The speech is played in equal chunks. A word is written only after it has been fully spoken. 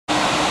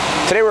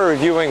Today we're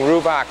reviewing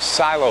Ruwac's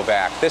silo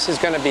vac. This is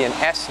going to be an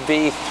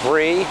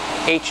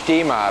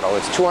SV-R3HD model.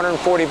 It's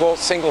 240 volt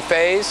single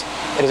phase.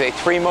 It is a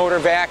 3-motor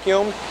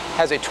vacuum.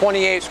 Has a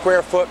 28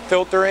 square foot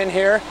filter in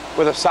here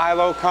with a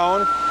silo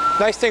cone.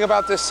 Nice thing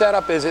about this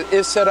setup is it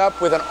is set up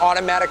with an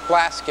automatic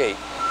Blastgate.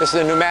 This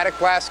is a pneumatic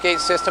Blastgate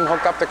system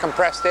hooked up to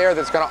compressed air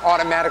that's going to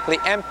automatically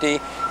empty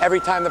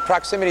every time the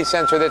proximity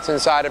sensor that's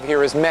inside of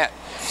here is met.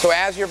 So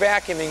as you're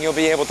vacuuming, you'll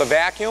be able to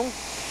vacuum.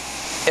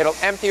 It'll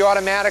empty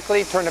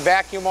automatically, turn the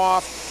vacuum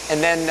off,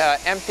 and then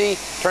empty,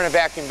 turn the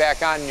vacuum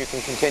back on, and you can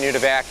continue to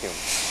vacuum.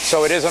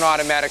 So it is an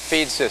automatic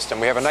feed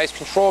system. We have a nice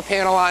control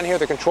panel on here.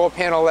 The control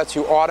panel lets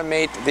you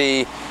automate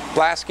the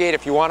Blastgate.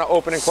 If you want to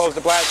open and close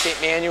the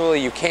Blastgate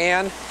manually, you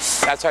can.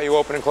 That's how you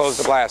open and close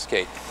the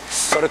Blastgate.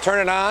 So to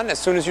turn it on, as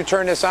soon as you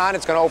turn this on,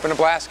 it's going to open the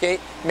Blastgate.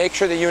 Make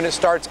sure the unit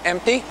starts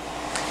empty.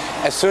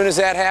 As soon as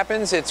that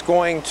happens, it's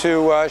going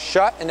to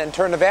shut and then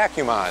turn the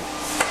vacuum on.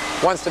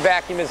 Once the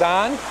vacuum is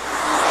on,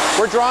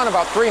 we're drawing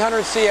about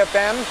 300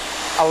 CFM,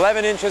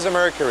 11 inches of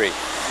mercury.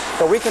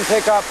 So we can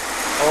pick up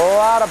a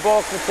lot of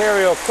bulk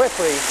material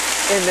quickly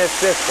in this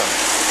system.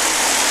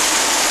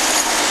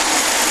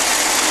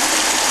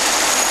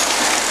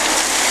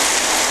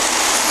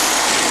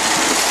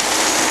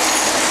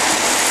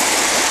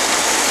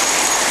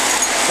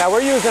 Now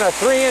we're using a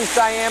 3-inch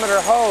diameter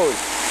hose.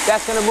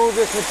 That's going to move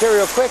this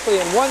material quickly,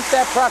 and once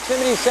that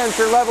proximity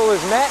sensor level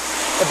is met,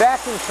 the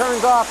vacuum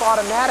turns off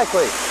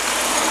automatically.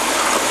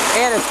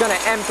 And it's going to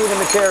empty the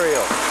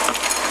material.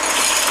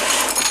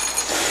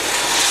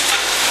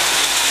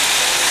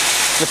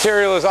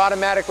 Material is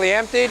automatically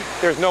emptied.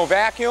 There's no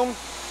vacuum.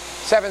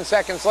 7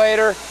 seconds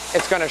later,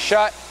 it's going to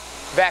shut.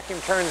 Vacuum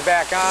turns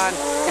back on,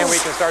 and we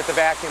can start the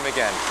vacuum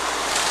again.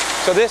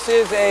 So this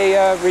is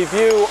a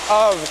review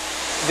of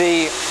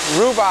the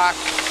Ruwac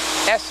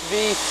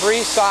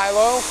SV-3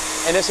 silo,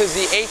 and this is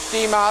the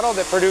HD model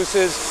that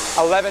produces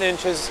 11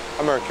 inches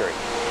of mercury.